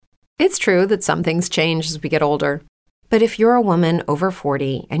It's true that some things change as we get older. But if you're a woman over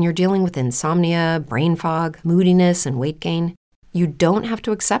 40 and you're dealing with insomnia, brain fog, moodiness, and weight gain, you don't have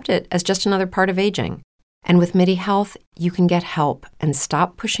to accept it as just another part of aging. And with MIDI Health, you can get help and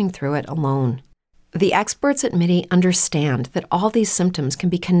stop pushing through it alone. The experts at MIDI understand that all these symptoms can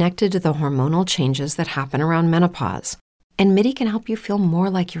be connected to the hormonal changes that happen around menopause, and MIDI can help you feel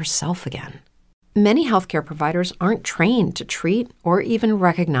more like yourself again. Many healthcare providers aren't trained to treat or even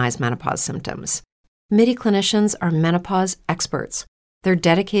recognize menopause symptoms. MIDI clinicians are menopause experts. They're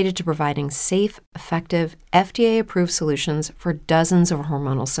dedicated to providing safe, effective, FDA-approved solutions for dozens of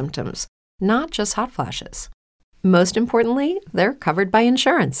hormonal symptoms, not just hot flashes. Most importantly, they're covered by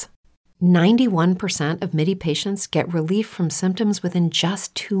insurance. 91% of MIDI patients get relief from symptoms within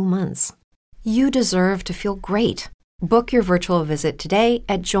just 2 months. You deserve to feel great. Book your virtual visit today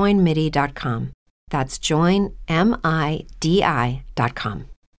at joinmidi.com. That's joinmidi.com.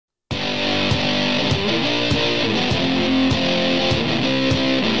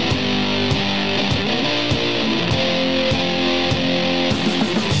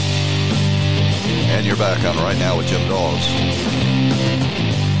 And you're back on Right Now with Jim Dawes.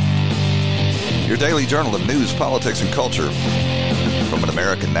 Your daily journal of news, politics, and culture from an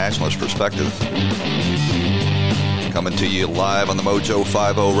American nationalist perspective. Coming to you live on the Mojo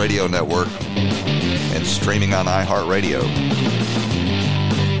 50 radio network and streaming on iHeartRadio.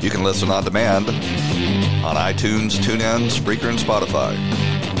 You can listen on demand on iTunes, TuneIn, Spreaker, and Spotify.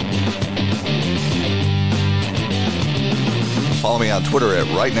 Follow me on Twitter at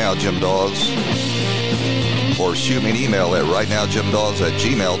RightNowJimDawes, or shoot me an email at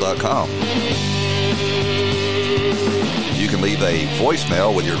rightnowjimdawes@gmail.com. You can leave a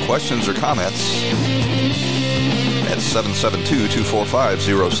voicemail with your questions or comments at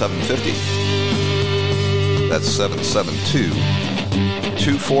 772-245-0750. That's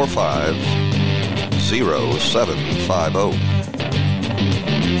 772-245-0750.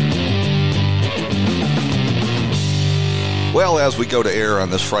 Well, as we go to air on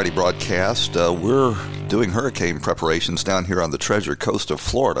this Friday broadcast, we're doing hurricane preparations down here on the Treasure Coast of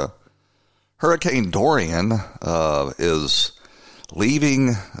Florida. Hurricane Dorian is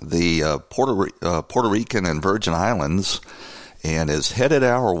leaving the Puerto Rican and Virgin Islands and is headed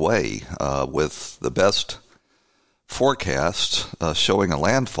our way with the best forecast showing a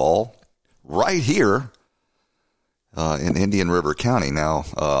landfall right here in Indian River County. Now,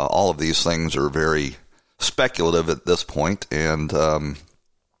 all of these things are very speculative at this point, and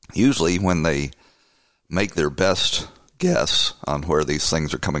usually when they make their best guess on where these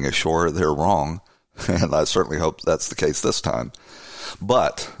things are coming ashore, they're wrong, and I certainly hope that's the case this time.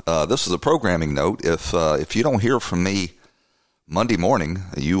 But this is a programming note. If you don't hear from me Monday morning,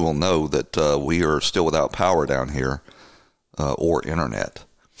 you will know that we are still without power down here or internet.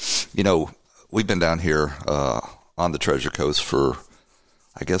 You know, we've been down here on the Treasure Coast for,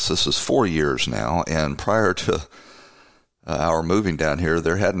 I guess this is 4 years now, and prior to our moving down here,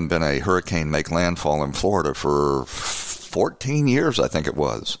 there hadn't been a hurricane make landfall in Florida for 14 years, I think it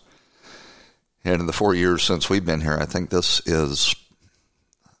was. And in the 4 years since we've been here, I think this is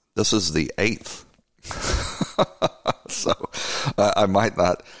the 8th. So I might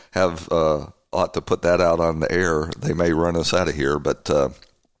not have ought to put that out on the air. They may run us out of here, but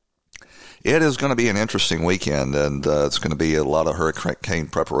it is going to be an interesting weekend, and it's going to be a lot of hurricane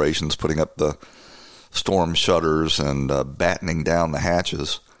preparations, putting up the storm shutters and battening down the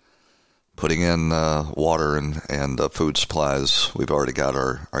hatches, putting in water and food supplies. We've already got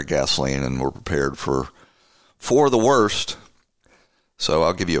our gasoline, and we're prepared for the worst. So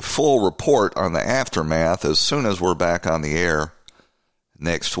I'll give you a full report on the aftermath as soon as we're back on the air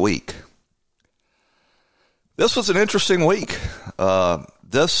next week. This was an interesting week. I'm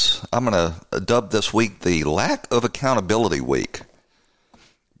going to dub this week the lack of accountability week,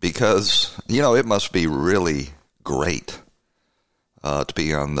 because, you know, it must be really great to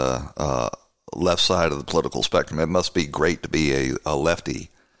be on the left side of the political spectrum. It must be great to be a lefty,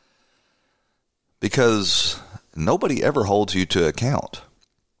 because nobody ever holds you to account.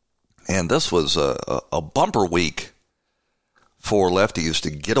 And this was a bumper week for lefties to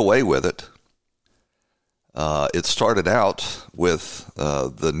get away with it. It started out with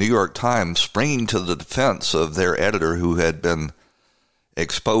the New York Times springing to the defense of their editor, who had been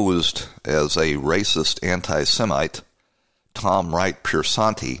exposed as a racist anti-Semite, Tom Wright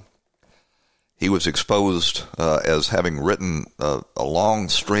Piersanti. He was exposed as having written a long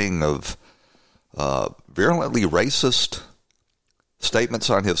string of virulently racist statements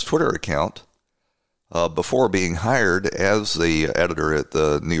on his Twitter account before being hired as the editor at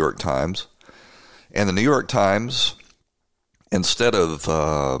the New York Times. And the New York Times, instead of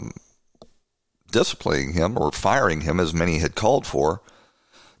disciplining him or firing him, as many had called for,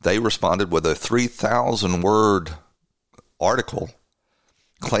 they responded with a 3,000-word article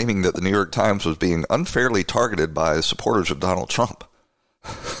claiming that the New York Times was being unfairly targeted by supporters of Donald Trump.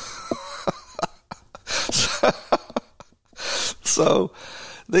 So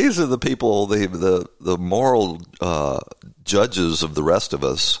these are the people, the moral judges of the rest of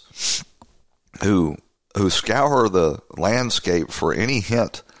us who scour the landscape for any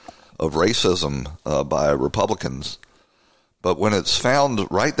hint of racism by Republicans. But when it's found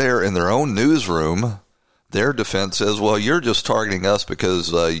right there in their own newsroom, their defense is, well, you're just targeting us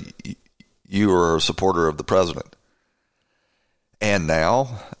because you are a supporter of the president. And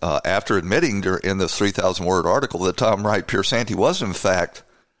now, after admitting in this 3,000-word article that Tom Wright Piersanti was, in fact,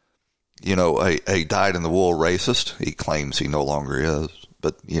 a dyed-in-the-wool racist, he claims he no longer is.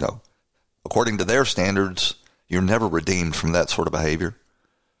 But, according to their standards, you're never redeemed from that sort of behavior.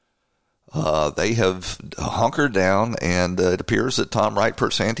 They have hunkered down, and it appears that Tom Wright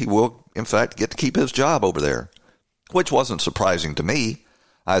Piersanti will, in fact, get to keep his job over there, which wasn't surprising to me.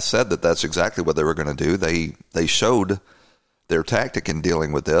 I said that that's exactly what they were going to do. They showed their tactic in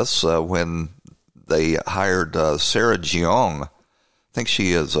dealing with this when they hired Sarah Jeong, I think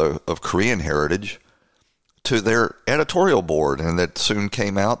she is of Korean heritage, to their editorial board, and it soon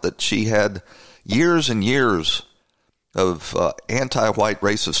came out that she had years and years of anti-white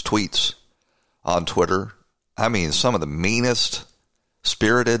racist tweets on Twitter. I mean, some of the meanest,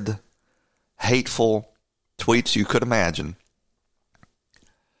 spirited, hateful tweets you could imagine.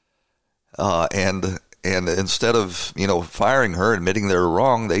 And instead of, firing her, admitting they were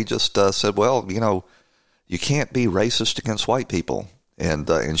wrong, they just said, well, you can't be racist against white people.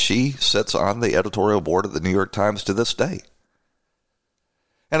 And she sits on the editorial board of the New York Times to this day.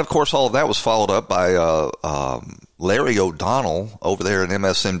 And, of course, all of that was followed up by Larry O'Donnell over there in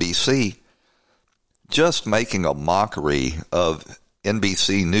MSNBC, just making a mockery of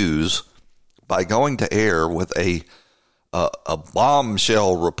NBC News by going to air with a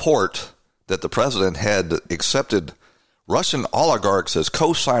bombshell report that the president had accepted Russian oligarchs as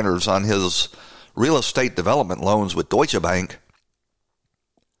co-signers on his real estate development loans with Deutsche Bank,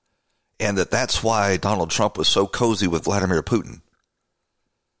 and that's why Donald Trump was so cozy with Vladimir Putin.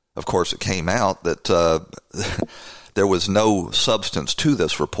 Of course, it came out that there was no substance to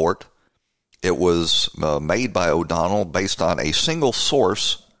this report. It was made by O'Donnell based on a single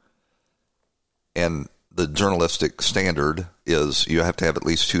source, and the journalistic standard is you have to have at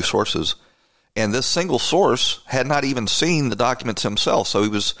least two sources. And this single source had not even seen the documents himself, so he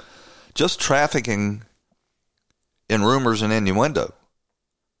was just trafficking in rumors and innuendo.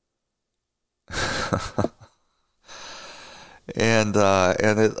 And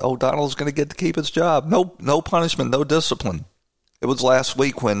O'Donnell's going to get to keep his job. No punishment, no discipline. It was last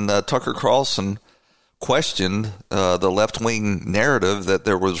week when Tucker Carlson questioned the left-wing narrative that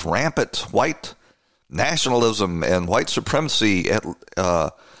there was rampant white nationalism and white supremacy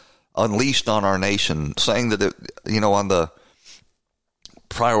unleashed on our nation, saying that on the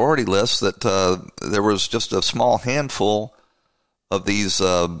priority list that there was just a small handful of these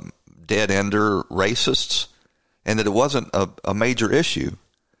dead-ender racists, and that it wasn't a major issue.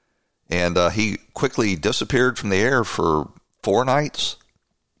 And he quickly disappeared from the air for 4 nights.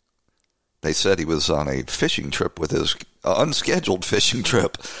 They said he was on a fishing trip with his unscheduled fishing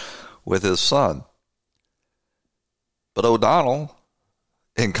trip with his son. But O'Donnell,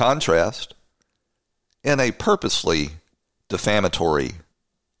 in contrast, in a purposely defamatory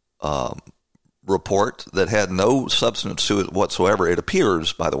report that had no substance to it whatsoever, it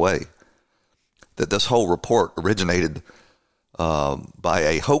appears, by the way, that this whole report originated by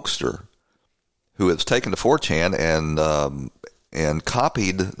a hoaxer who has taken to 4chan and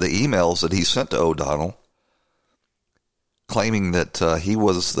copied the emails that he sent to O'Donnell, claiming that he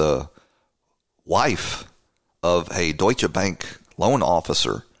was the wife of a Deutsche Bank loan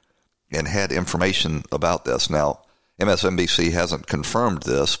officer and had information about this. Now, MSNBC hasn't confirmed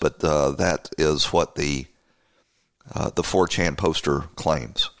this, but that is what the 4chan poster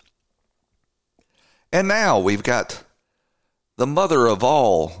claims. And now we've got the mother of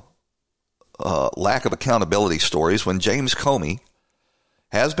all lack of accountability stories when James Comey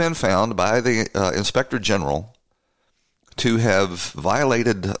has been found by the Inspector General to have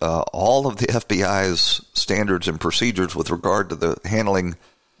violated all of the FBI's standards and procedures with regard to the handling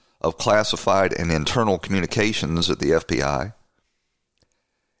of classified and internal communications at the FBI,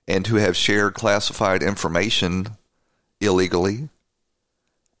 and to have shared classified information illegally.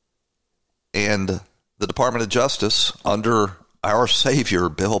 And the Department of Justice, under our savior,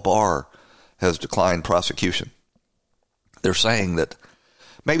 Bill Barr, has declined prosecution. They're saying that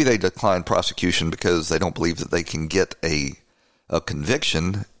maybe they declined prosecution because they don't believe that they can get a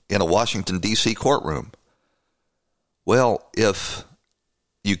conviction in a Washington, D.C. courtroom. Well, if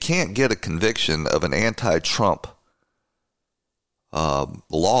you can't get a conviction of an anti-Trump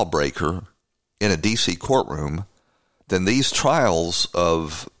lawbreaker in a D.C. courtroom, then these trials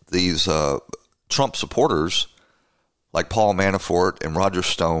of these Trump supporters like Paul Manafort and Roger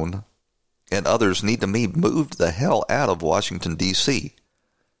Stone and others need to be moved the hell out of Washington, D.C.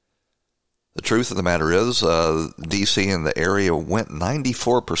 The truth of the matter is, D.C. and the area went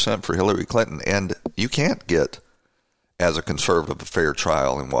 94% for Hillary Clinton, and you can't get, as a conservative, a fair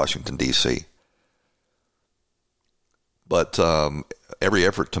trial in Washington, D.C. But every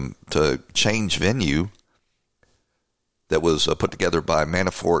effort to change venue that was put together by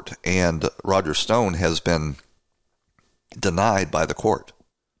Manafort and Roger Stone has been denied by the court.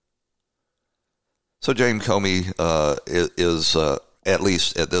 So James Comey is at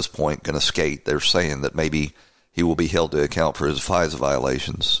least at this point, going to skate. They're saying that maybe he will be held to account for his FISA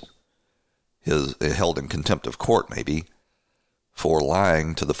violations, held in contempt of court maybe, for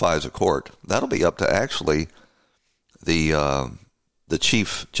lying to the FISA court. That'll be up to actually the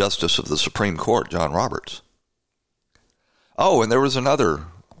Chief Justice of the Supreme Court, John Roberts. Oh, and there was another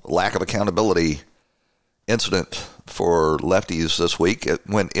lack of accountability incident for lefties this week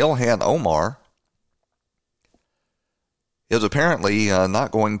when Ilhan Omar is apparently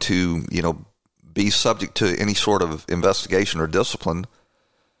not going to, be subject to any sort of investigation or discipline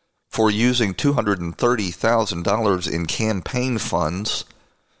for using $230,000 in campaign funds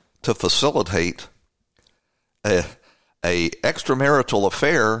to facilitate a extramarital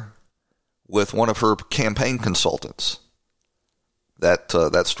affair with one of her campaign consultants.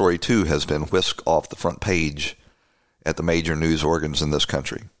 That story, too, has been whisked off the front page at the major news organs in this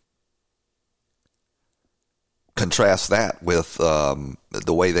country. Contrast that with the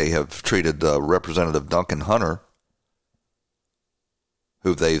way they have treated Representative Duncan Hunter,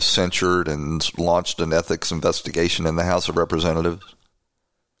 who they've censured and launched an ethics investigation in the House of Representatives.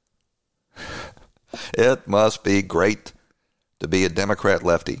 It must be great to be a Democrat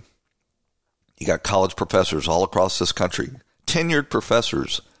lefty. You got college professors all across this country, tenured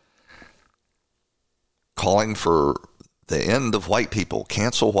professors, calling for the end of white people,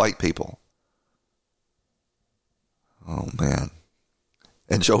 cancel white people. Oh, man.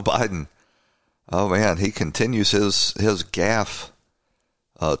 And Joe Biden, oh, man, he continues his gaffe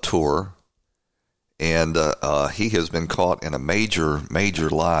tour, and he has been caught in a major, major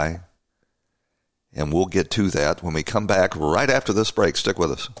lie, and we'll get to that when we come back right after this break. Stick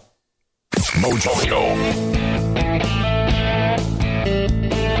with us. Mojo.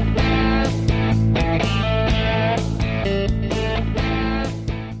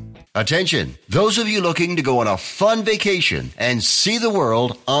 Attention, those of you looking to go on a fun vacation and see the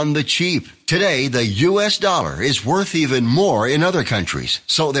world on the cheap. Today, the U.S. dollar is worth even more in other countries,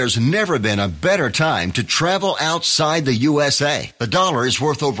 so there's never been a better time to travel outside the USA. The dollar is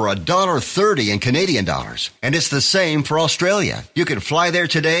worth over $1.30 in Canadian dollars, and it's the same for Australia. You can fly there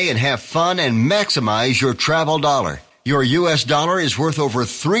today and have fun and maximize your travel dollar. Your U.S. dollar is worth over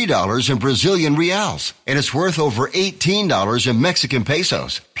 $3 in Brazilian reals, and it's worth over $18 in Mexican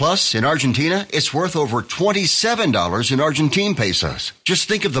pesos. Plus, in Argentina, it's worth over $27 in Argentine pesos. Just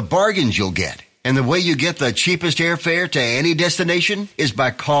think of the bargains you'll get. And the way you get the cheapest airfare to any destination is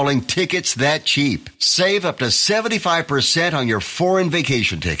by calling Tickets That Cheap. Save up to 75% on your foreign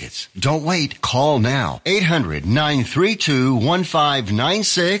vacation tickets. Don't wait. Call now.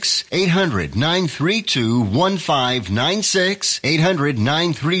 800-932-1596. 800-932-1596.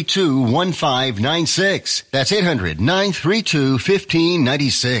 800-932-1596. That's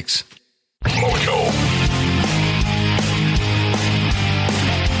 800-932-1596. Mojo.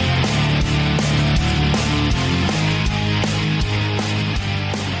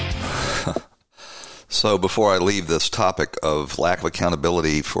 So before I leave this topic of lack of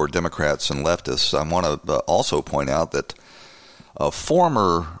accountability for Democrats and leftists, I want to also point out that a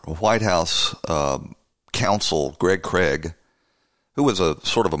former White House counsel, Greg Craig, who was a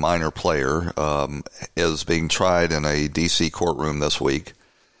sort of a minor player, is being tried in a D.C. courtroom this week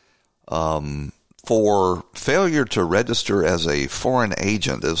for failure to register as a foreign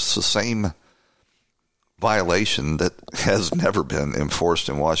agent. It's the same violation that has never been enforced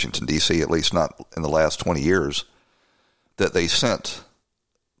in Washington, D.C., at least not in the last 20 years, that they sent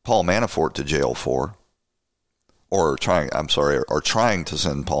Paul Manafort to jail for, or trying to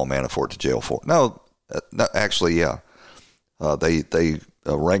send Paul Manafort to jail for. No, actually, yeah. They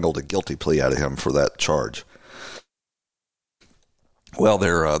wrangled a guilty plea out of him for that charge. Well,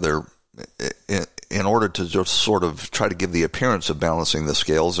 they're in order to just sort of try to give the appearance of balancing the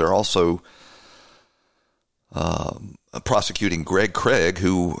scales, they're also prosecuting Greg Craig,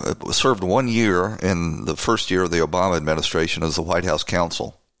 who served 1 year in the first year of the Obama administration as the White House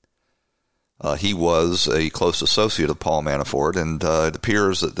counsel. He was a close associate of Paul Manafort, and it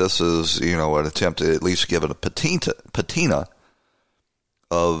appears that this is, an attempt to at least give it a patina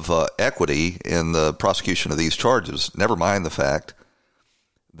of equity in the prosecution of these charges. Never mind the fact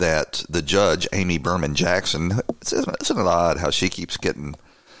that the judge, Amy Berman Jackson, isn't it odd how she keeps getting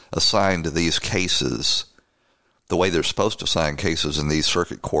assigned to these cases? The way they're supposed to assign cases in these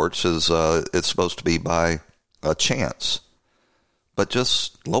circuit courts is it's supposed to be by a chance. But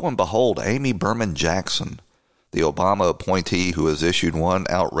just lo and behold, Amy Berman Jackson, the Obama appointee who has issued one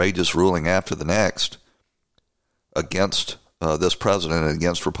outrageous ruling after the next against this president and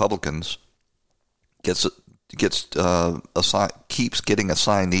against Republicans, keeps getting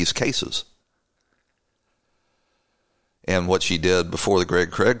assigned these cases. And what she did before the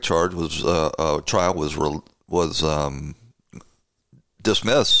Greg Craig trial was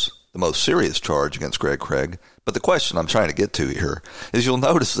dismiss the most serious charge against Greg Craig. But the question I'm trying to get to here is you'll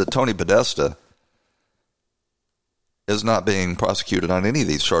notice that Tony Podesta is not being prosecuted on any of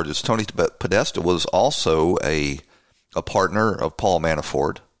these charges. Tony Podesta was also a partner of Paul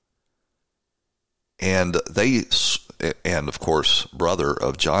Manafort, and of course, brother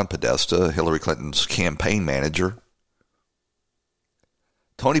of John Podesta, Hillary Clinton's campaign manager.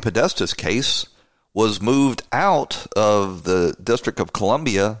 Tony Podesta's case was moved out of the District of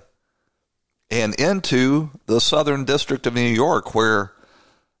Columbia and into the Southern District of New York, where,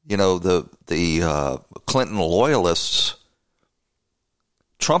 the Clinton loyalists,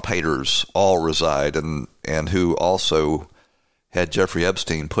 Trump haters all reside, and who also had Jeffrey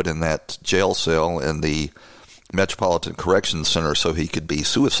Epstein put in that jail cell in the Metropolitan Corrections Center so he could be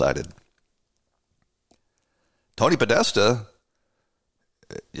suicided. Tony Podesta,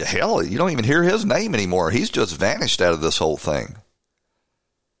 hell, you don't even hear his name anymore. He's just vanished out of this whole thing.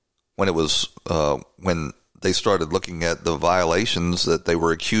 When it was when they started looking at the violations that they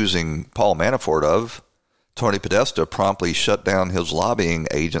were accusing Paul Manafort of, Tony Podesta promptly shut down his lobbying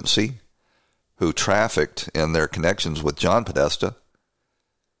agency, who trafficked in their connections with John Podesta.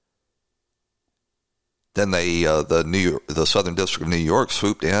 Then the Southern District of New York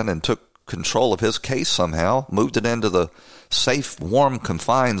swooped in and took control of his case somehow, moved it into the safe, warm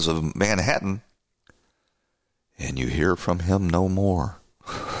confines of Manhattan, and you hear from him no more.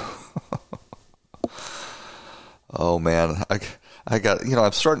 Oh man, I got,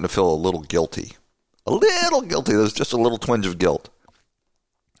 I'm starting to feel a little guilty. There's just a little twinge of guilt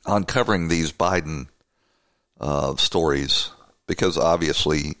on covering these Biden stories, because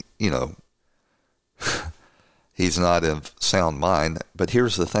obviously, he's not of sound mind. But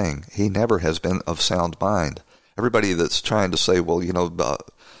here's the thing. He never has been of sound mind. Everybody that's trying to say, well,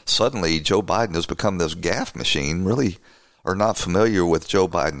 suddenly Joe Biden has become this gaffe machine really are not familiar with Joe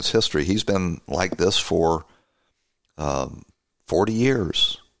Biden's history. He's been like this for 40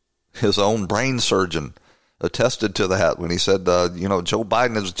 years. His own brain surgeon attested to that when he said, Joe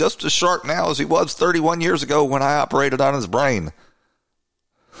Biden is just as sharp now as he was 31 years ago when I operated on his brain.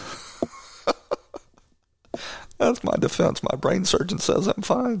 That's my defense. My brain surgeon says I'm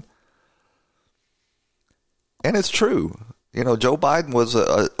fine. And it's true. Joe Biden was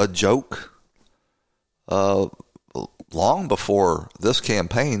a joke long before this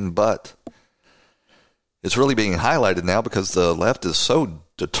campaign, but it's really being highlighted now because the left is so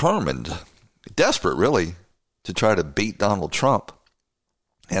determined, desperate really, to try to beat Donald Trump.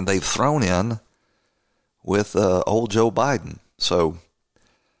 And they've thrown in with old Joe Biden. So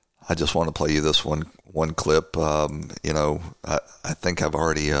I just want to play you this one clip. I think I've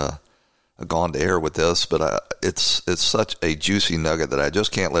already gone to air with this, but it's such a juicy nugget that I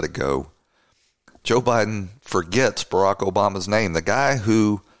just can't let it go. Joe Biden forgets Barack Obama's name, the guy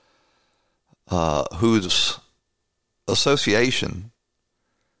whose association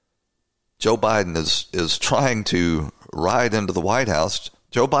Joe Biden is trying to ride into the White House.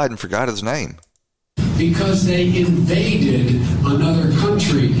 Joe Biden forgot his name. Because they invaded another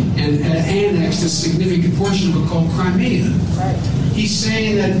country and annexed a significant portion of it called Crimea. Right. He's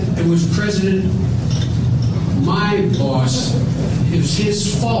saying that it was President, my boss, it was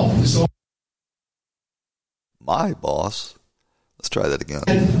his fault. My boss? Let's try that again.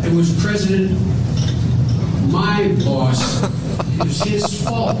 It was President, my boss, it was his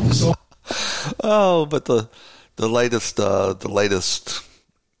fault. Oh, but the latest, oh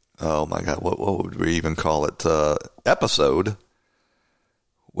my God, what would we even call it? Episode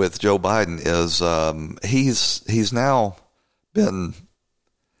with Joe Biden is he's now been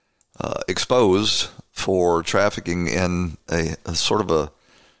exposed for trafficking in a sort of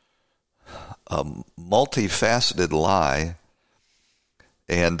a multifaceted lie.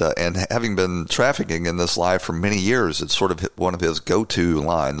 And having been trafficking in this lie for many years, it's sort of one of his go-to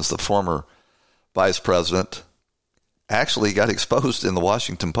lines. The former vice president actually got exposed in the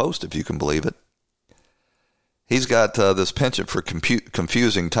Washington Post, if you can believe it. He's got this penchant for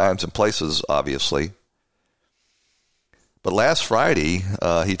confusing times and places, obviously. But last Friday,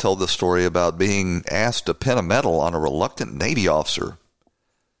 he told the story about being asked to pin a medal on a reluctant Navy officer.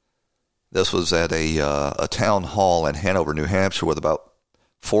 This was at a town hall in Hanover, New Hampshire, with about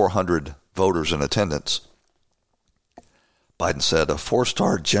 400 voters in attendance. Biden said, a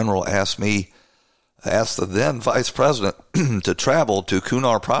 4-star general asked the then vice president to travel to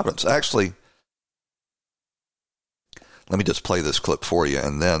Kunar province. Actually, let me just play this clip for you,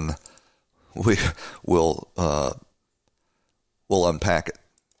 and then we'll unpack it.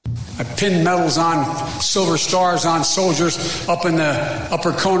 I pinned medals on, silver stars on soldiers up in the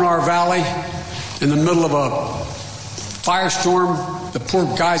upper Konar Valley in the middle of a firestorm the poor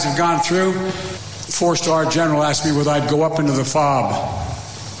guys have gone through. 4-star general asked me whether I'd go up into the fob.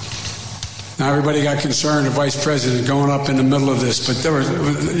 Now everybody got concerned, the vice president going up in the middle of this, but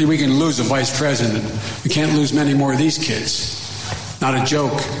we can lose a vice president. We can't lose many more of these kids. Not a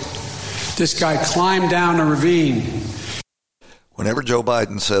joke. This guy climbed down a ravine. Whenever Joe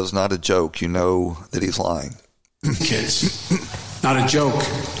Biden says not a joke, you know that he's lying. Kids, not a joke.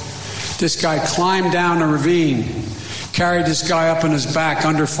 This guy climbed down a ravine, carried this guy up on his back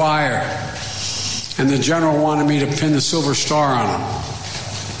under fire, and the general wanted me to pin the silver star on him.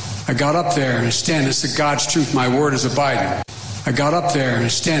 I got up there and stand, it's the God's truth, my word is a Biden. I got up there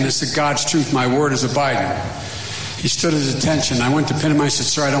and stand, it's the God's truth, my word is a Biden. He stood at attention. I went to pin him. I said,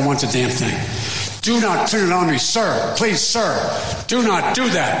 sir, I don't want the damn thing. Do not pin it on me, sir. Please, sir. Do not do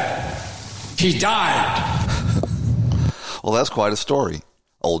that. He died. Well, that's quite a story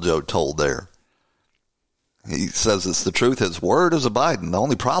old Joe told there. He says it's the truth. His word is a Biden. The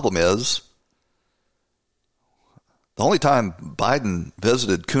only problem is, the only time Biden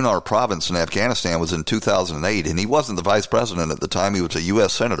visited Kunar province in Afghanistan was in 2008, and he wasn't the vice president at the time. He was a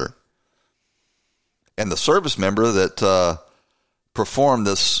U.S. senator. And the service member that performed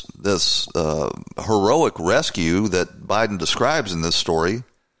this heroic rescue that Biden describes in this story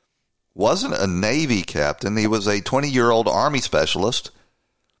wasn't a Navy captain. He was a 20-year-old Army specialist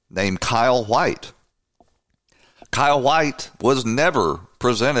named Kyle White. Kyle White was never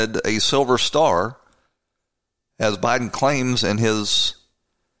presented a Silver Star, as Biden claims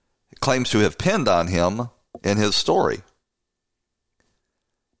to have pinned on him in his story.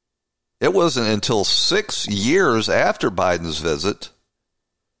 It wasn't until 6 years after Biden's visit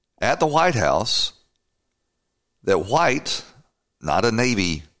at the White House that White, not a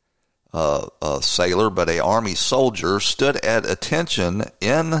Navy sailor, but an Army soldier, stood at attention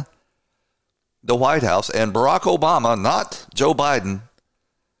in the White House, and Barack Obama, not Joe Biden,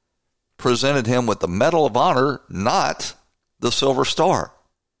 presented him with the Medal of Honor, not the Silver Star.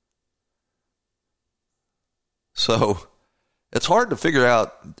 So it's hard to figure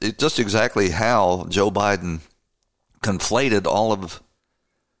out just exactly how Joe Biden conflated all of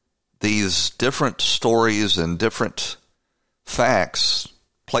these different stories and different facts,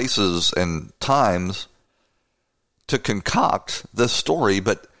 places, and times to concoct this story,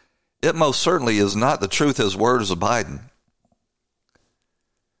 but it most certainly is not the truth. His word is a Biden.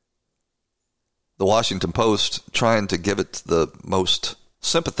 The Washington Post, trying to give it the most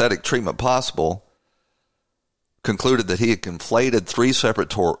sympathetic treatment possible, concluded that he had conflated 3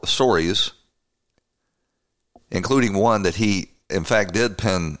 separate stories, including one that he, in fact, did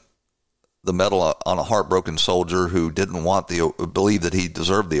pin the medal on a heartbroken soldier who didn't believe that he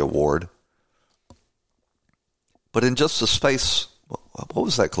deserved the award. But in just a space, what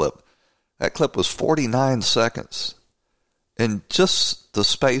was that clip? That clip was 49 seconds. In just the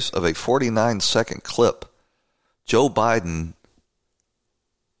space of a 49-second clip, Joe Biden,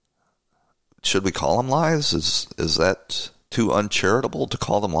 should we call them lies? Is that too uncharitable to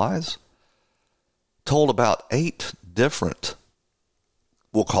call them lies? Told about 8 different,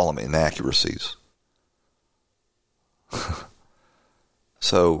 we'll call them inaccuracies.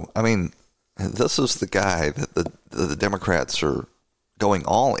 So, I mean, this is the guy that the Democrats are going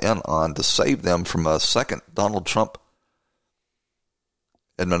all in on to save them from a second Donald Trump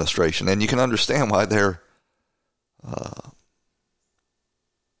administration. And you can understand why they're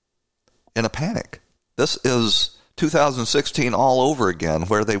in a panic. This is 2016 all over again,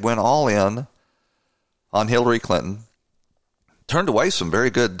 where they went all in on Hillary Clinton, turned away some very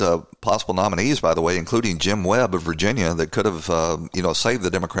good possible nominees, by the way, including Jim Webb of Virginia, that could have, saved the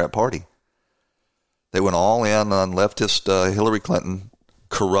Democrat Party. They went all in on leftist Hillary Clinton,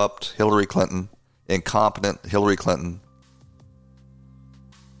 corrupt Hillary Clinton, incompetent Hillary Clinton,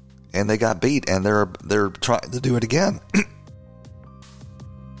 and they got beat, and they're trying to do it again.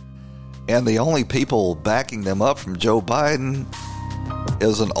 And the only people backing them up from Joe Biden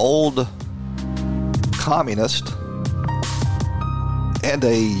is an old communist and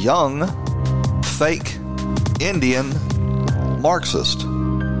a young, fake Indian Marxist.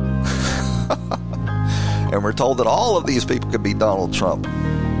 And we're told that all of these people could be Donald Trump,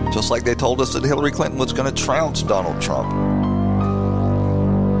 just like they told us that Hillary Clinton was going to trounce Donald Trump.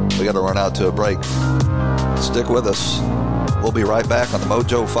 We got to run out to a break. Stick with us. We'll be right back on the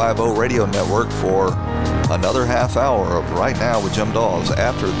Mojo 50 Radio Network for another half hour of Right Now with Jim Dawes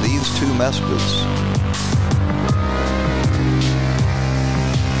after these two messages.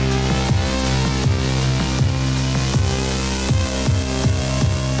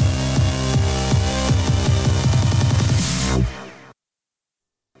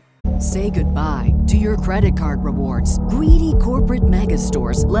 Say goodbye to your credit card rewards. Greedy corporate mega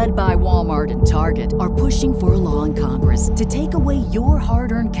stores, led by Walmart and Target, are pushing for a law in Congress to take away your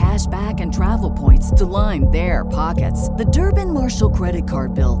hard-earned cash back and travel points to line their pockets. The Durbin-Marshall credit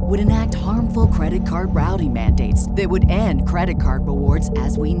card bill would enact harmful credit card routing mandates that would end credit card rewards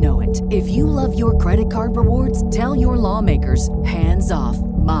as we know it. If you love your credit card rewards, tell your lawmakers, hands off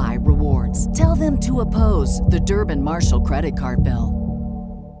my rewards. Tell them to oppose the Durbin-Marshall credit card bill.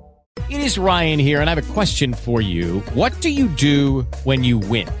 It is Ryan here, and I have a question for you. What do you do when you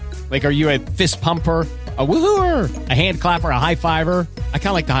win? Like, are you a fist pumper, a woo-hooer, a hand clapper, a high fiver? I kind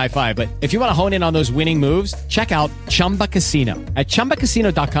of like the high five, but if you want to hone in on those winning moves, check out Chumba Casino. At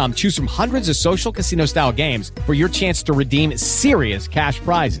ChumbaCasino.com, choose from hundreds of social casino-style games for your chance to redeem serious cash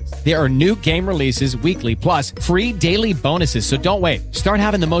prizes. There are new game releases weekly, plus free daily bonuses, so don't wait. Start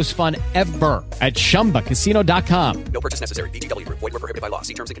having the most fun ever at ChumbaCasino.com. No purchase necessary. VGW. Void where prohibited by law.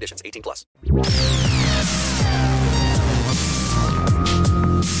 See terms and conditions. 18+.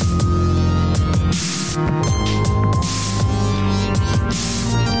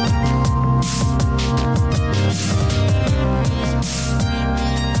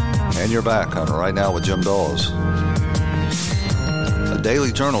 And you're back on Right Now with Jim Dawes, a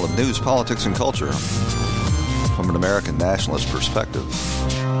daily journal of news, politics, and culture from an American nationalist perspective.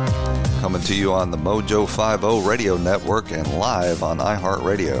 Coming to you on the Mojo 50 Radio Network and live on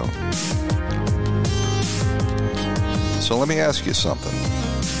iHeartRadio. So let me ask you something.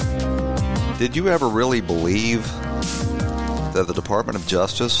 Did you ever really believe that the Department of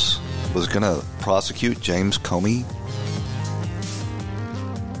Justice was going to prosecute James Comey?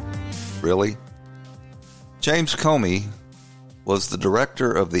 Really? James Comey was the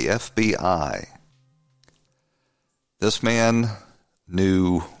director of the FBI. This man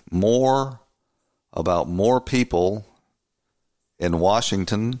knew more about more people in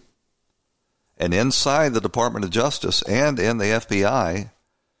Washington and inside the Department of Justice and in the FBI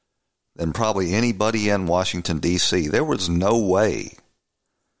than probably anybody in Washington, D.C. There was no way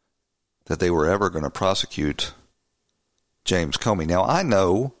that they were ever going to prosecute James Comey. Now, I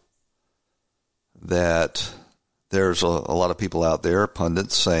know that there's a lot of people out there,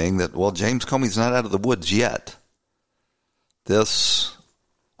 pundits, saying that, well, James Comey's not out of the woods yet. This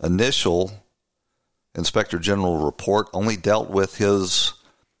initial Inspector General report only dealt with his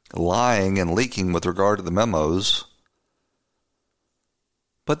lying and leaking with regard to the memos.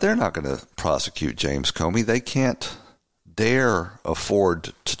 But they're not going to prosecute James Comey. They can't dare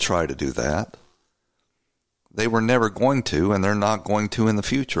afford to try to do that. They were never going to, and they're not going to in the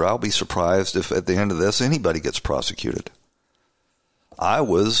future. I'll be surprised if at the end of this anybody gets prosecuted. I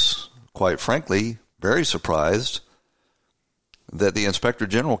was, quite frankly, very surprised that the Inspector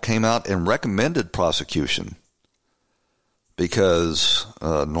General came out and recommended prosecution, because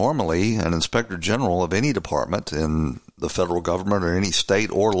normally an Inspector General of any department in the federal government or any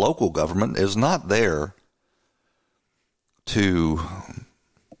state or local government is not there to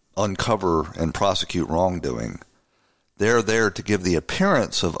uncover and prosecute wrongdoing. They're there to give the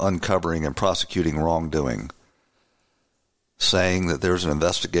appearance of uncovering and prosecuting wrongdoing, saying that there's an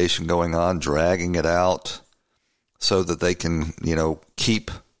investigation going on, dragging it out so that they can, keep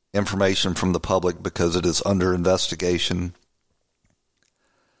information from the public because it is under investigation,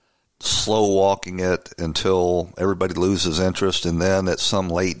 slow walking it until everybody loses interest, and then at some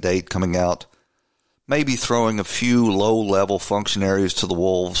late date coming out, maybe throwing a few low-level functionaries to the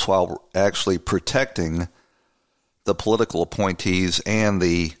wolves while actually protecting the political appointees and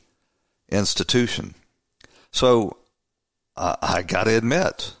the institution. So I got to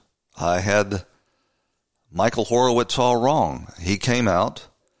admit, I had Michael Horowitz all wrong. He came out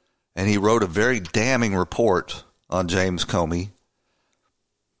and he wrote a very damning report on James Comey,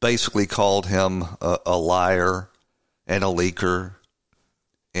 basically called him a liar and a leaker,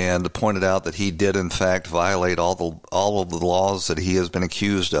 and pointed out that he did in fact violate all of the laws that he has been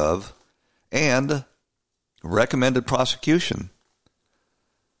accused of, and recommended prosecution.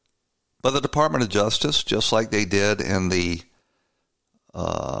 But the Department of Justice, just like they did in the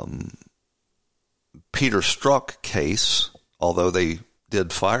Peter Strzok case, although they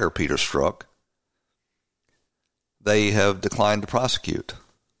did fire Peter Strzok, they have declined to prosecute.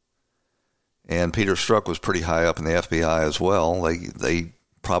 And Peter Strzok was pretty high up in the FBI as well. They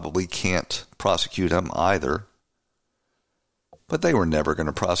probably can't prosecute him either. But they were never going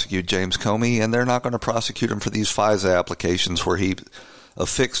to prosecute James Comey, and they're not going to prosecute him for these FISA applications where he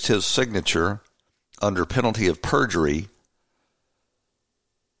affixed his signature under penalty of perjury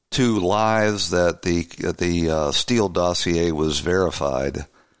to lies that the Steele dossier was verified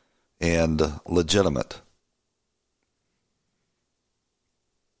and legitimate.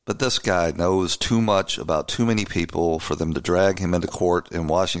 But this guy knows too much about too many people for them to drag him into court in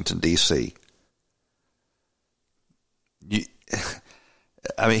Washington, D.C.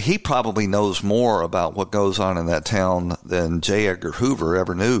 I mean, he probably knows more about what goes on in that town than J. Edgar Hoover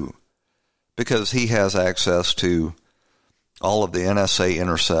ever knew, because he has access to all of the NSA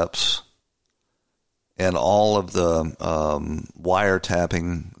intercepts and all of the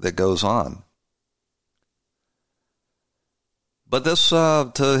wiretapping that goes on. But this,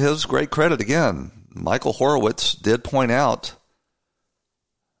 to his great credit, again, Michael Horowitz did point out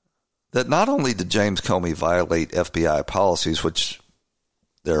that not only did James Comey violate FBI policies, which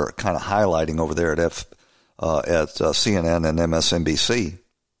they're kind of highlighting over there at CNN and MSNBC,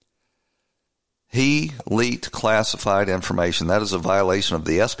 he leaked classified information. That is a violation of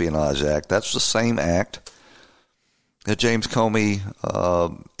the Espionage Act. That's the same act that James Comey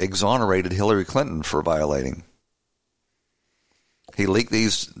exonerated Hillary Clinton for violating. He leaked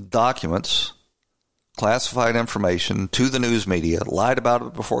these documents, classified information, to the news media, lied about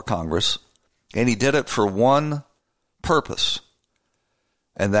it before Congress, and he did it for one purpose,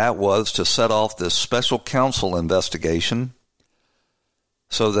 and that was to set off this special counsel investigation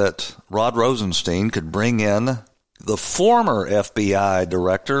so that Rod Rosenstein could bring in the former FBI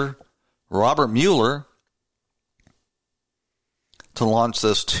director, Robert Mueller, to launch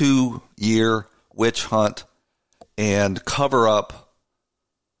this 2-year witch hunt and cover up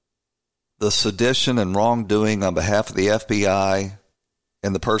the sedition and wrongdoing on behalf of the FBI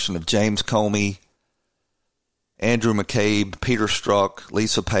in the person of James Comey, Andrew McCabe, Peter Strzok,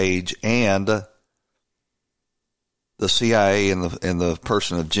 Lisa Page, and the CIA in the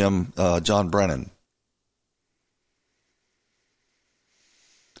person of John Brennan.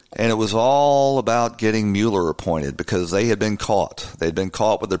 And it was all about getting Mueller appointed because they had been caught. They'd been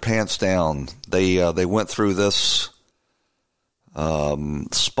caught with their pants down. They went through this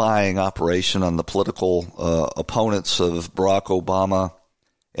spying operation on the political opponents of Barack Obama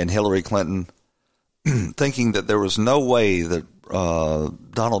and Hillary Clinton, thinking that there was no way that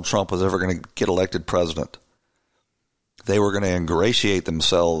Donald Trump was ever going to get elected president. They were going to ingratiate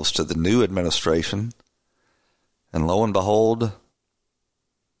themselves to the new administration. And lo and behold,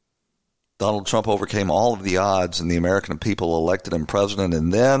 Donald Trump overcame all of the odds, and the American people elected him president.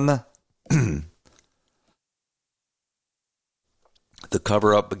 And then the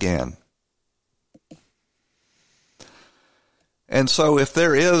cover-up began. And so if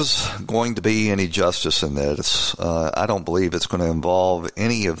there is going to be any justice in this, I don't believe it's going to involve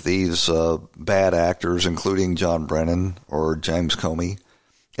any of these bad actors, including John Brennan or James Comey,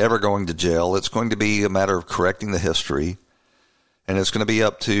 ever going to jail. It's going to be a matter of correcting the history. And it's going to be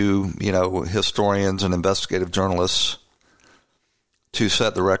up to, historians and investigative journalists to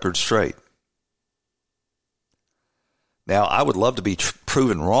set the record straight. Now, I would love to be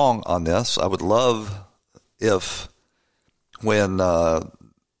proven wrong on this. I would love if when the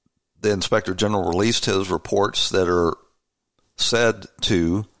Inspector General released his reports that are said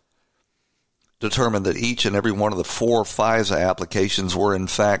to determine that each and every one of the 4 FISA applications were in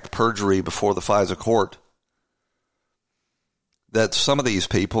fact perjury before the FISA court, that some of these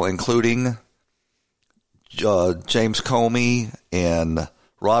people, including James Comey and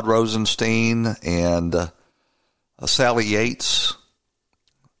Rod Rosenstein and Sally Yates,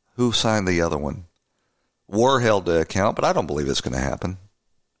 who signed the other one, were held to account, but I don't believe it's going to happen.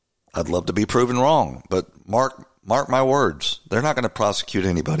 I'd love to be proven wrong, but mark my words, they're not going to prosecute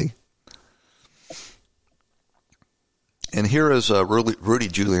anybody. And here is Rudy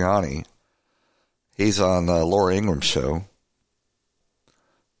Giuliani. He's on Laura Ingram's show.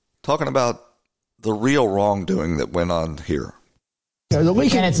 talking about the real wrongdoing that went on here. Yeah, the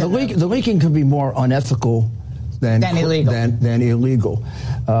leaking could be more unethical than illegal.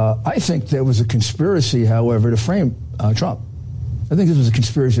 I think there was a conspiracy, however, to frame Trump. I think this was a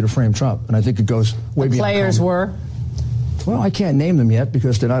conspiracy to frame Trump, and I think it goes way beyond. Players were? Well, I can't name them yet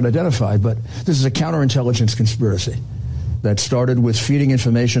because they're not identified, but this is a counterintelligence conspiracy that started with feeding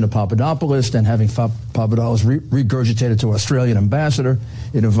information to Papadopoulos and having Papadopoulos regurgitated to Australian ambassador.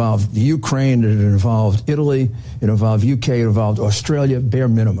 It involved the Ukraine, it involved Italy, it involved UK, it involved Australia, bare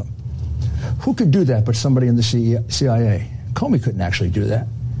minimum. Who could do that but somebody in the CIA? Comey couldn't actually do that.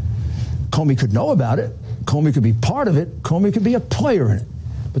 Comey could know about it. Comey could be part of it. Comey could be a player in it.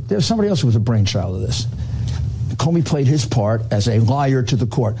 But there's somebody else who was a brainchild of this. Comey played his part as a liar to the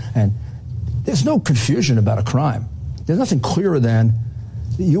court. And there's no confusion about a crime. There's nothing clearer than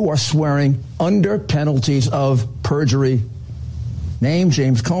you are swearing under penalties of perjury. Name,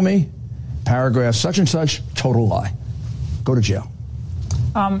 James Comey, paragraph such and such, total lie. Go to jail.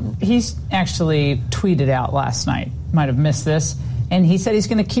 He's actually tweeted out last night, might have missed this, and he said he's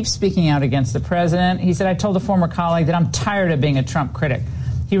going to keep speaking out against the president. He said, I told a former colleague that I'm tired of being a Trump critic.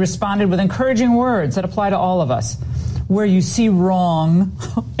 He responded with encouraging words that apply to all of us. Where you see wrong,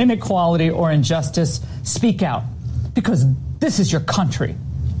 inequality, or injustice, speak out. Because this is your country.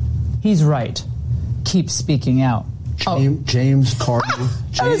 He's right. Keep speaking out. James Cardinal.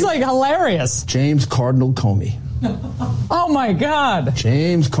 That was like hilarious. James Cardinal Comey. Oh, my God.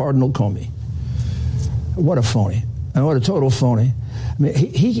 James Cardinal Comey. What a phony. And what a total phony. I mean,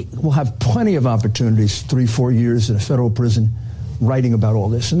 he will have plenty of opportunities, 3-4 years in a federal prison, writing about all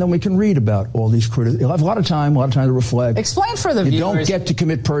this. And then we can read about all these critics. He'll have a lot of time to reflect. Explain for the viewers. You don't get to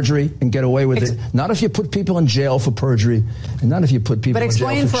commit perjury and get away with it. Not if you put people in jail for perjury, and not if you put people in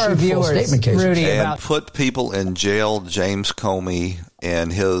jail for false statement cases. Rudy, and put people in jail, James Comey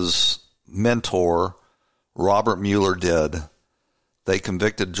and his mentor, Robert Mueller, did. They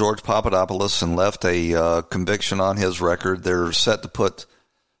convicted George Papadopoulos and left a conviction on his record. They're set to put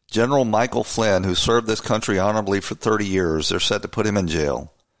General Michael Flynn, who served this country honorably for 30 years, they're set to put him in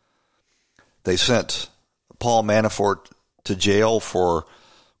jail. They sent Paul Manafort to jail for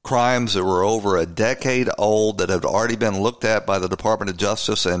crimes that were over a decade old that had already been looked at by the Department of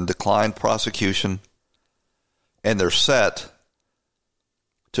Justice and declined prosecution. And they're set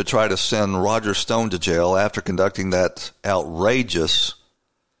to try to send Roger Stone to jail after conducting that outrageous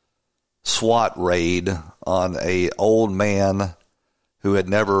SWAT raid on an old man who had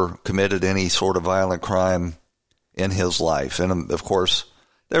never committed any sort of violent crime in his life. And, of course,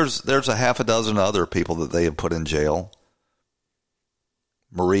 there's a half a dozen other people that they have put in jail.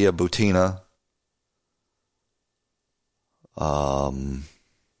 Maria Butina.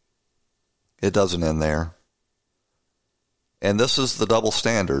 It doesn't end there. And this is the double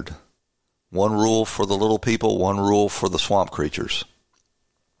standard. One rule for the little people, one rule for the swamp creatures.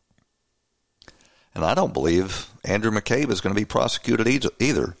 And I don't believe Andrew McCabe is going to be prosecuted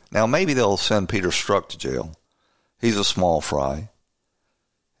either. Now, maybe they'll send Peter Strzok to jail. He's a small fry.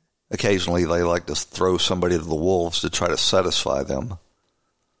 Occasionally, they like to throw somebody to the wolves to try to satisfy them.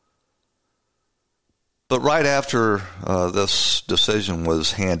 But right after this decision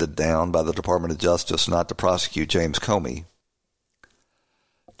was handed down by the Department of Justice not to prosecute James Comey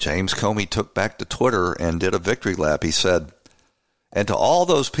took back to Twitter and did a victory lap. He said, and to all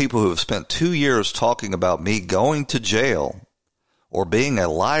those people who have spent 2 years talking about me going to jail or being a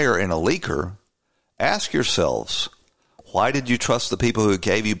liar and a leaker, ask yourselves, why did you trust the people who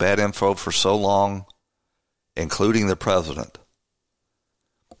gave you bad info for so long, including the president?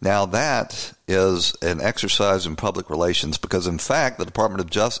 Now that is an exercise in public relations because, in fact, the Department of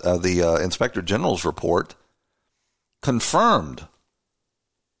Justice, the Inspector General's report confirmed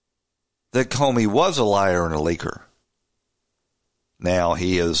that Comey was a liar and a leaker. Now,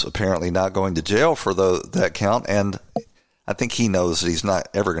 he is apparently not going to jail for that count, and I think he knows that he's not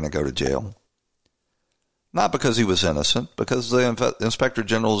ever going to go to jail. Not because he was innocent, because the Inspector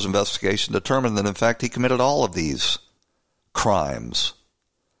General's investigation determined that, in fact, he committed all of these crimes.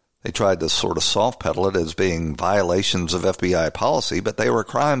 They tried to sort of soft pedal it as being violations of FBI policy, but they were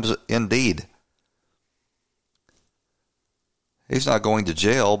crimes indeed. He's not going to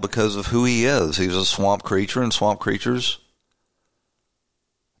jail because of who he is. He's a swamp creature, and swamp creatures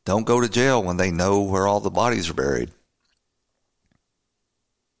don't go to jail when they know where all the bodies are buried.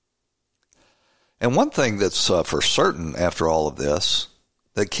 And one thing that's for certain after all of this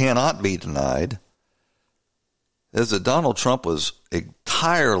that cannot be denied is that Donald Trump was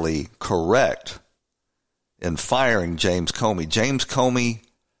entirely correct in firing James Comey. James Comey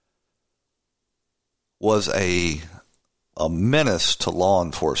was a a menace to law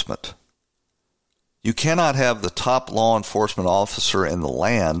enforcement. You cannot have the top law enforcement officer in the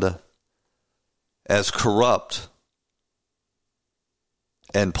land as corrupt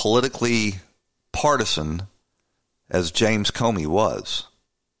and politically partisan as James Comey was.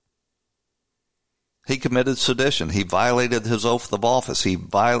 He committed sedition. He violated his oath of office. He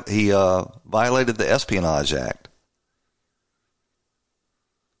violated the Espionage Act.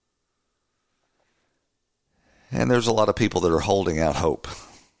 And there's a lot of people that are holding out hope.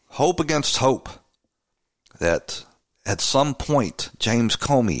 Hope against hope. That at some point, James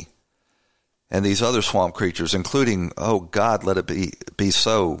Comey and these other swamp creatures, including, oh God, let it be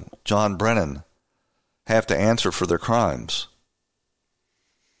so, John Brennan, have to answer for their crimes.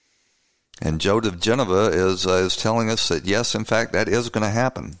 And Joe DeGeneva is telling us that, yes, in fact, that is going to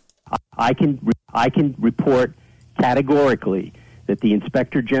happen. I can report categorically that the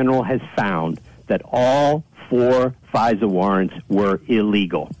Inspector General has found that all 4 FISA warrants were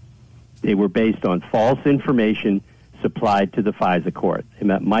illegal. They were based on false information supplied to the FISA court. And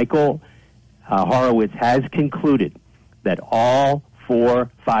that Michael Horowitz has concluded that all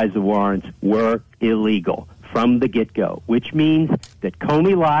 4 FISA warrants were illegal from the get-go, which means that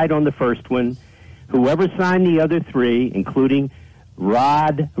Comey lied on the first one. Whoever signed the other 3, including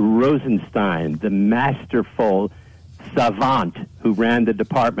Rod Rosenstein, the masterful savant who ran the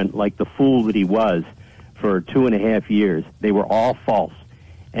department like the fool that he was for 2.5 years, they were all false.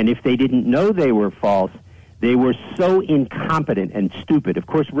 And if they didn't know they were false, they were so incompetent and stupid. Of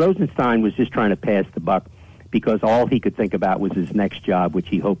course, Rosenstein was just trying to pass the buck because all he could think about was his next job, which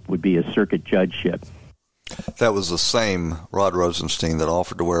he hoped would be a circuit judgeship. That was the same Rod Rosenstein that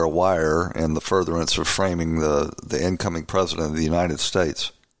offered to wear a wire in the furtherance of framing the incoming president of the United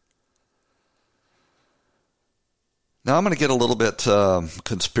States. Now I'm going to get a little bit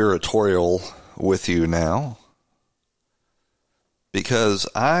conspiratorial with you now, because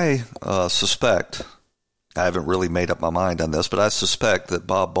I suspect, I haven't really made up my mind on this, but I suspect that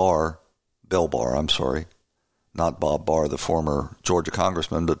Bill Barr, not Bob Barr, the former Georgia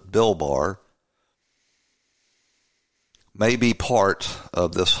congressman, but Bill Barr, may be part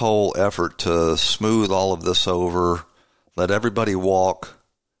of this whole effort to smooth all of this over, let everybody walk,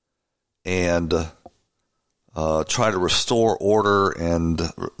 and try to restore order and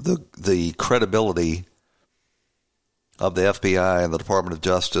the credibility of the FBI and the Department of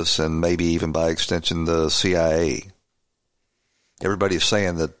Justice, and maybe even by extension the CIA. Everybody's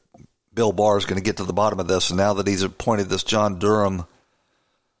saying that Bill Barr is going to get to the bottom of this, and now that he's appointed this John Durham,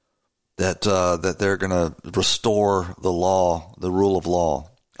 that they're going to restore the law, the rule of law.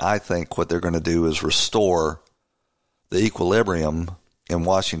 I think what they're going to do is restore the equilibrium in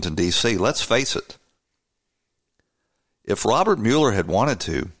Washington, D.C. Let's face it. If Robert Mueller had wanted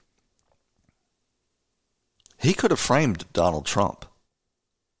to, he could have framed Donald Trump.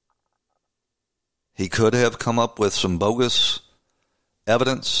 He could have come up with some bogus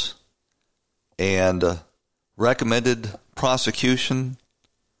evidence and recommended prosecution,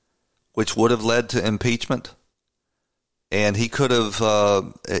 which would have led to impeachment. And he could have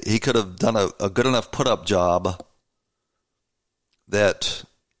done a good enough put-up job that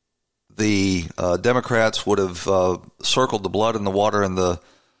the Democrats would have circled the blood in the water, and the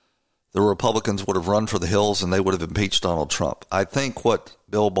Republicans would have run for the hills, and they would have impeached Donald Trump. I think what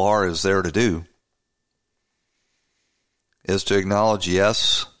Bill Barr is there to do is to acknowledge,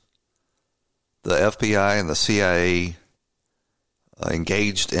 yes, the FBI and the CIA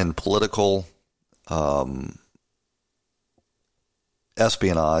engaged in political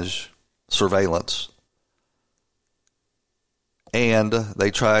espionage, surveillance, and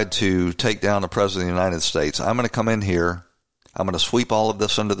they tried to take down the President of the United States. I'm going to come in here. I'm going to sweep all of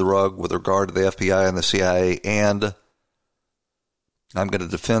this under the rug with regard to the FBI and the CIA, and I'm going to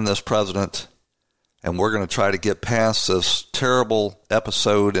defend this president, and we're going to try to get past this terrible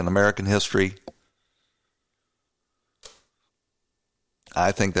episode in American history.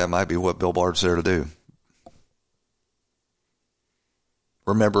 I think that might be what Bill Barr's there to do.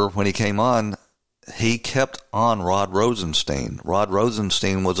 Remember, when he came on, he kept on Rod Rosenstein. Rod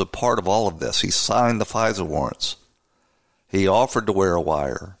Rosenstein was a part of all of this. He signed the FISA warrants. He offered to wear a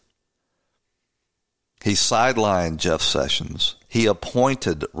wire. He sidelined Jeff Sessions. He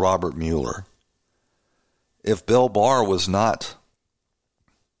appointed Robert Mueller. If Bill Barr was not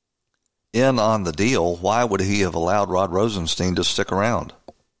in on the deal, why would he have allowed Rod Rosenstein to stick around?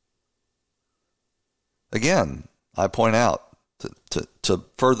 Again, I point out, to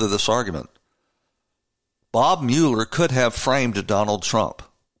further this argument, Bob Mueller could have framed Donald Trump.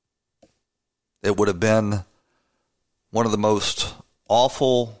 It would have been one of the most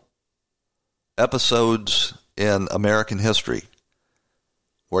awful episodes in American history,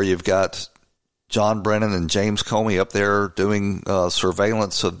 where you've got John Brennan and James Comey up there doing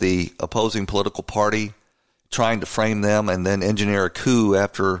surveillance of the opposing political party, trying to frame them and then engineer a coup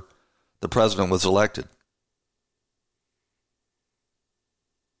after the president was elected.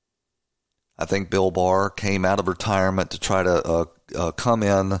 I think Bill Barr came out of retirement to try to come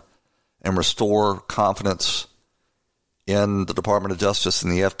in and restore confidence in the Department of Justice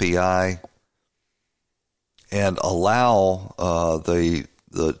and the FBI and allow the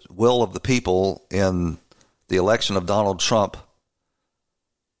will of the people in the election of Donald Trump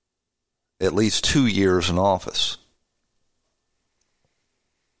at least 2 years in office.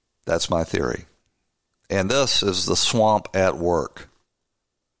 That's my theory. And this is the swamp at work.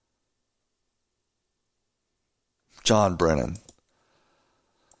 John Brennan.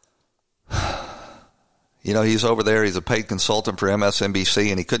 You know, he's over there. He's a paid consultant for MSNBC,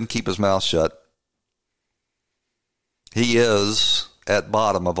 and he couldn't keep his mouth shut. He is at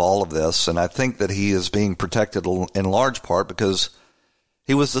bottom of all of this, and I think that he is being protected in large part because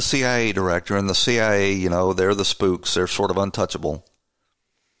he was the CIA director, and the CIA, you know, they're the spooks. They're sort of untouchable.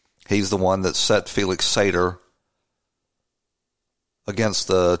 He's the one that set Felix Sater against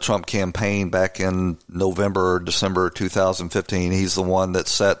the Trump campaign back in November or December 2015. He's the one that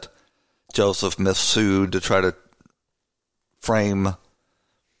set Joseph Mifsud to try to frame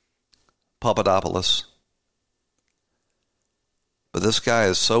Papadopoulos. But this guy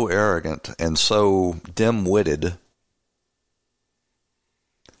is so arrogant and so dim-witted.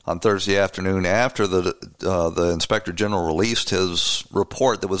 On Thursday afternoon, after the Inspector General released his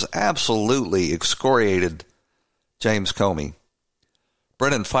report that was absolutely excoriated James Comey,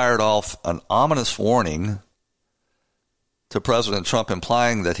 Brennan fired off an ominous warning to President Trump,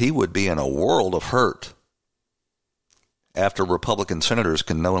 implying that he would be in a world of hurt after Republican senators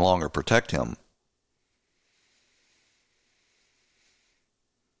can no longer protect him.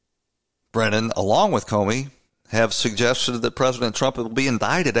 Brennan, along with Comey, have suggested that President Trump will be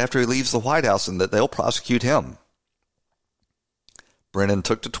indicted after he leaves the White House and that they'll prosecute him. Brennan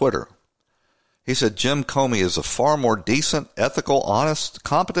took to Twitter. He said Jim Comey is a far more decent, ethical, honest,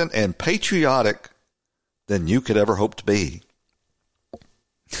 competent, and patriotic than you could ever hope to be.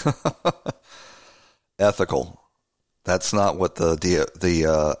 Ethical. That's not what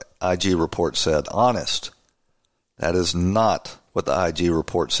the IG report said. Honest. That is not what the IG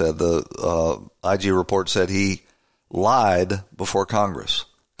report said. The IG report said he lied before Congress.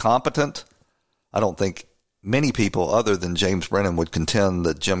 Competent. I don't think many people other than James Brennan would contend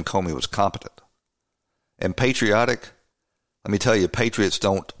that Jim Comey was competent. And patriotic, let me tell you, patriots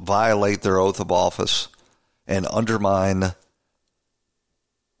don't violate their oath of office and undermine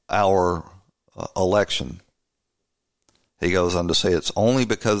our election. He goes on to say it's only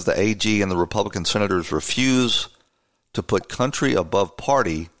because the AG and the Republican senators refuse to put country above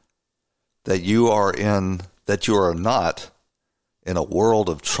party that you are not in a world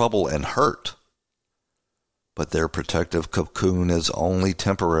of trouble and hurt. But their protective cocoon is only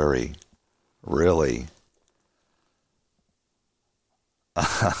temporary. Really.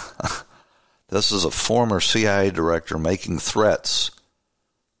 This is a former CIA director making threats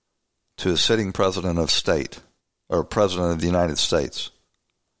to a sitting president of state, or president of the United States.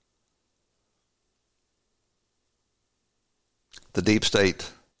 The deep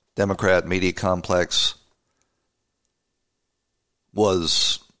state Democrat media complex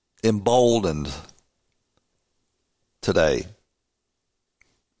was emboldened today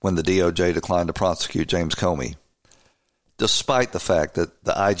when the DOJ declined to prosecute James Comey, despite the fact that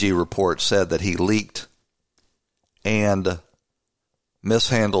the IG report said that he leaked and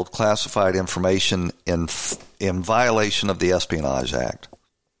mishandled classified information in violation of the Espionage Act.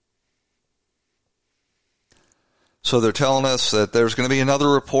 So they're telling us that there's going to be another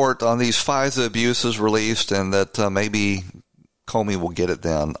report on these FISA abuses released and that maybe Comey will get it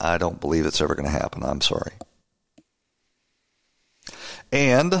then. I don't believe it's ever going to happen. I'm sorry.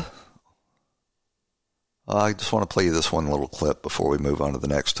 And I just want to play you this one little clip before we move on to the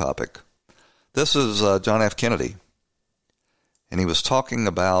next topic. This is John F. Kennedy. And he was talking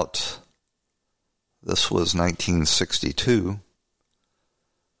about, this was 1962,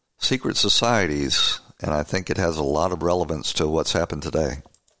 secret societies, and I think it has a lot of relevance to what's happened today.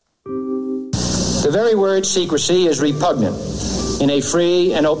 The very word secrecy is repugnant in a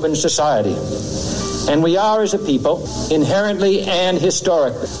free and open society. And we are, as a people, inherently and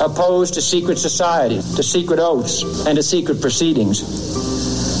historically opposed to secret society, to secret oaths, and to secret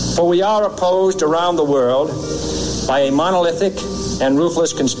proceedings. For we are opposed around the world by a monolithic and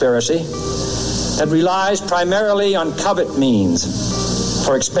ruthless conspiracy that relies primarily on covert means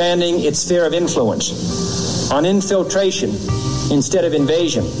for expanding its sphere of influence, on infiltration instead of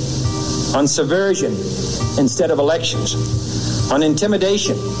invasion, on subversion instead of elections, on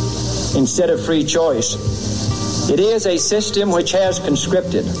intimidation instead of free choice. It is a system which has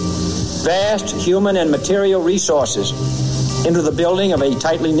conscripted vast human and material resources into the building of a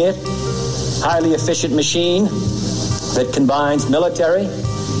tightly knit, highly efficient machine that combines military,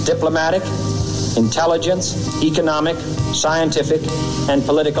 diplomatic, intelligence, economic, scientific, and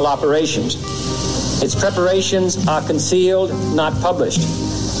political operations. Its preparations are concealed, not published.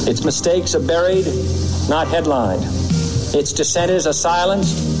 Its mistakes are buried, not headlined. Its dissenters are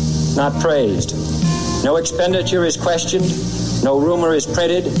silenced, not praised. No expenditure is questioned, no rumor is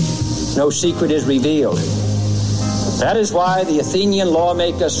printed, no secret is revealed. That is why the Athenian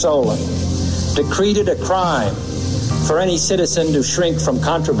lawmaker Solon decreed it a crime for any citizen to shrink from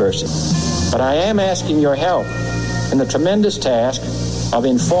controversy. But I am asking your help in the tremendous task of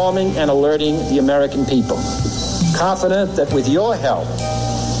informing and alerting the American people, confident that with your help,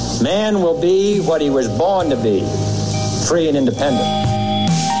 man will be what he was born to be, free and independent.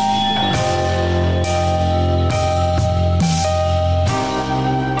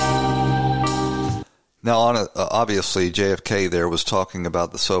 Now, obviously, JFK there was talking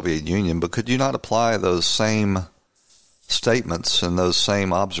about the Soviet Union, but could you not apply those same statements and those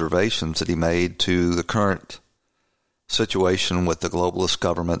same observations that he made to the current situation with the globalist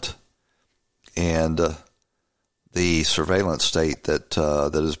government and the surveillance state that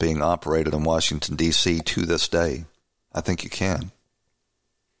is being operated in Washington, D.C. to this day? I think you can.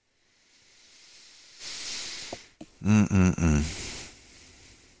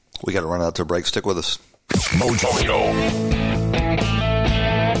 We got to run out to a break. Stick with us. Mojo.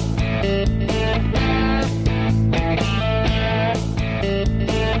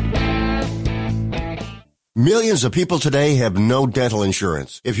 Millions of people today have no dental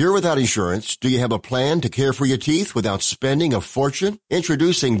insurance. If you're without insurance, do you have a plan to care for your teeth without spending a fortune?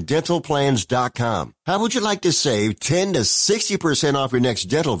 Introducing dentalplans.com. How would you like to save 10 to 60% off your next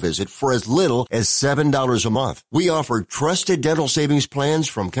dental visit for as little as $7 a month? We offer trusted dental savings plans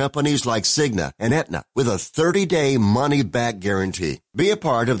from companies like Cigna and Aetna with a 30-day money-back guarantee. Be a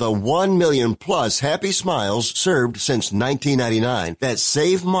part of the 1 million plus happy smiles served since 1999 that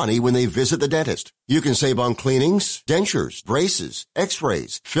save money when they visit the dentist. You can save on cleanings, dentures, braces,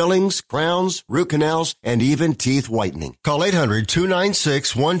 x-rays, fillings, crowns, root canals, and even teeth whitening. Call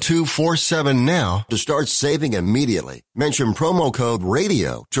 800-296-1247 now to start saving immediately. Mention promo code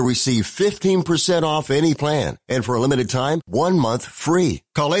RADIO to receive 15% off any plan. And for a limited time, 1 month free.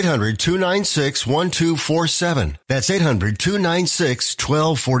 Call 800-296-1247. That's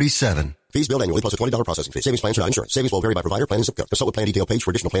 800-296-1247. Fees billed annually plus a $20 processing fee. Savings plans without insurance. Savings will vary by provider, plan, and zip code. Consult with plan detail page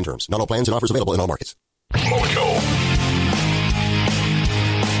for additional plan terms. Not all plans and offers available in all markets. Mojo.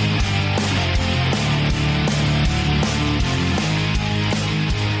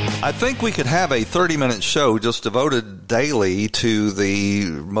 I think we could have a 30-minute show just devoted daily to the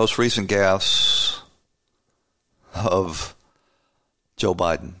most recent gaffes of Joe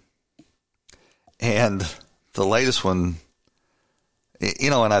Biden. And the latest one, you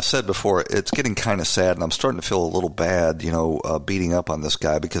know, and I've said before, it's getting kind of sad, and I'm starting to feel a little bad, you know, beating up on this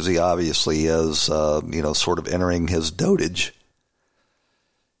guy because he obviously is, you know, sort of entering his dotage.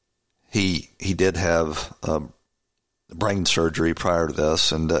 He did have brain surgery prior to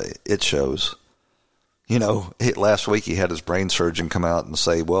this, and it shows. You know, last week he had his brain surgeon come out and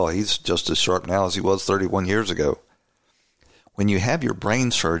say, well, he's just as sharp now as he was 31 years ago. When you have your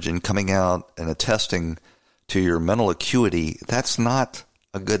brain surgeon coming out and attesting to your mental acuity, that's not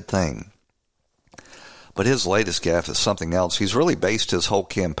a good thing. But his latest gaffe is something else. He's really based his whole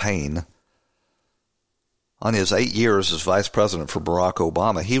campaign on his 8 years as vice president for Barack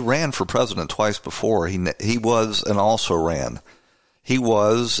Obama. He ran for president twice before. He was and also ran. He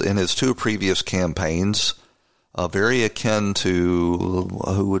was, in his two previous campaigns, very akin to,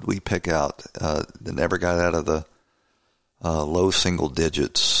 who would we pick out? That never got out of the low single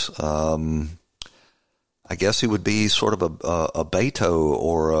digits. I guess he would be sort of a Beto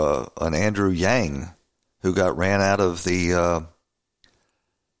or an Andrew Yang who ran out of the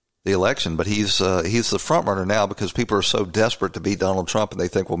election. But he's the front runner now because people are so desperate to beat Donald Trump, and they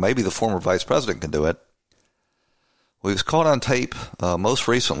think, well, maybe the former vice president can do it. Well, he was caught on tape most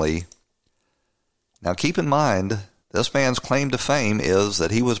recently. Now, keep in mind, this man's claim to fame is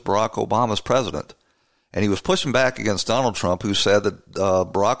that he was Barack Obama's president. And he was pushing back against Donald Trump, who said that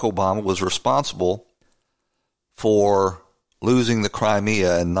Barack Obama was responsible for losing the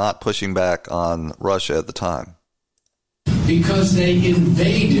Crimea and not pushing back on Russia at the time. Because they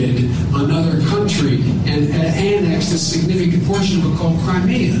invaded another country and annexed a significant portion of it called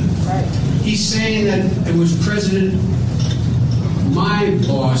Crimea. Right. He's saying that it was my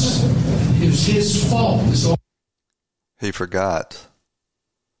boss, it was his fault. He forgot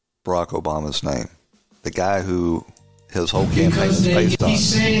Barack Obama's name. The guy who his whole campaign is based on. He's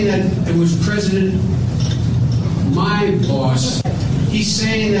saying that it was my boss. He's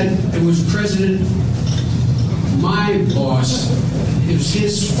saying that it was my boss. It was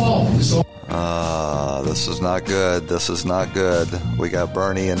his fault. This is not good. This is not good. We got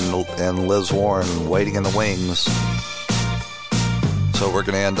Bernie and Liz Warren waiting in the wings. So we're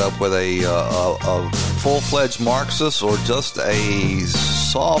going to end up with a full-fledged Marxist or just a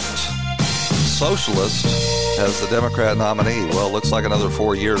soft socialist as the Democrat nominee. Well, it looks like another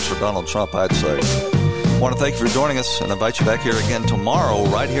 4 years for Donald Trump, I'd say. I want to thank you for joining us and invite you back here again tomorrow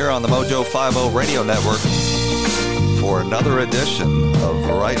right here on the Mojo 50 Radio Network for another edition of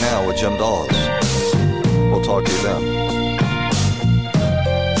Right Now with Jim Dawes. We'll talk to you then.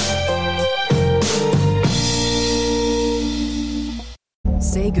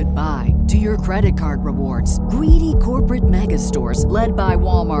 Say goodbye to your credit card rewards. Greedy corporate mega stores, led by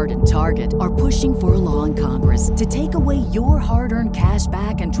Walmart and Target, are pushing for a law in Congress to take away your hard-earned cash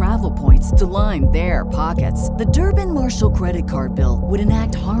back and travel points to line their pockets. The Durbin-Marshall credit card bill would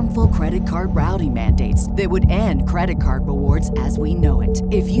enact harmful credit card routing mandates that would end credit card rewards as we know it.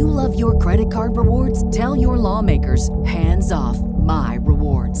 If you love your credit card rewards, tell your lawmakers, hands off my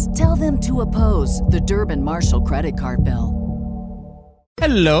rewards. Tell them to oppose the Durbin-Marshall credit card bill.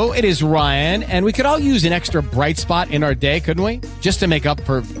 Hello, it is Ryan, and we could all use an extra bright spot in our day, couldn't we? Just to make up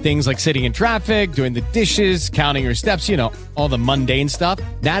for things like sitting in traffic, doing the dishes, counting your steps, you know, all the mundane stuff.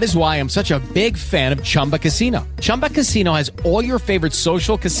 That is why I'm such a big fan of Chumba Casino. Chumba Casino has all your favorite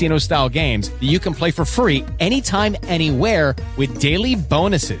social casino-style games that you can play for free anytime, anywhere with daily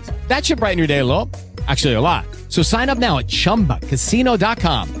bonuses. That should brighten your day a little. Actually, a lot. So sign up now at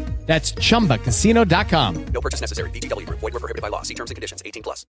ChumbaCasino.com. That's ChumbaCasino.com. No purchase necessary. VGW Group. Void where prohibited by law. See terms and conditions. 18+.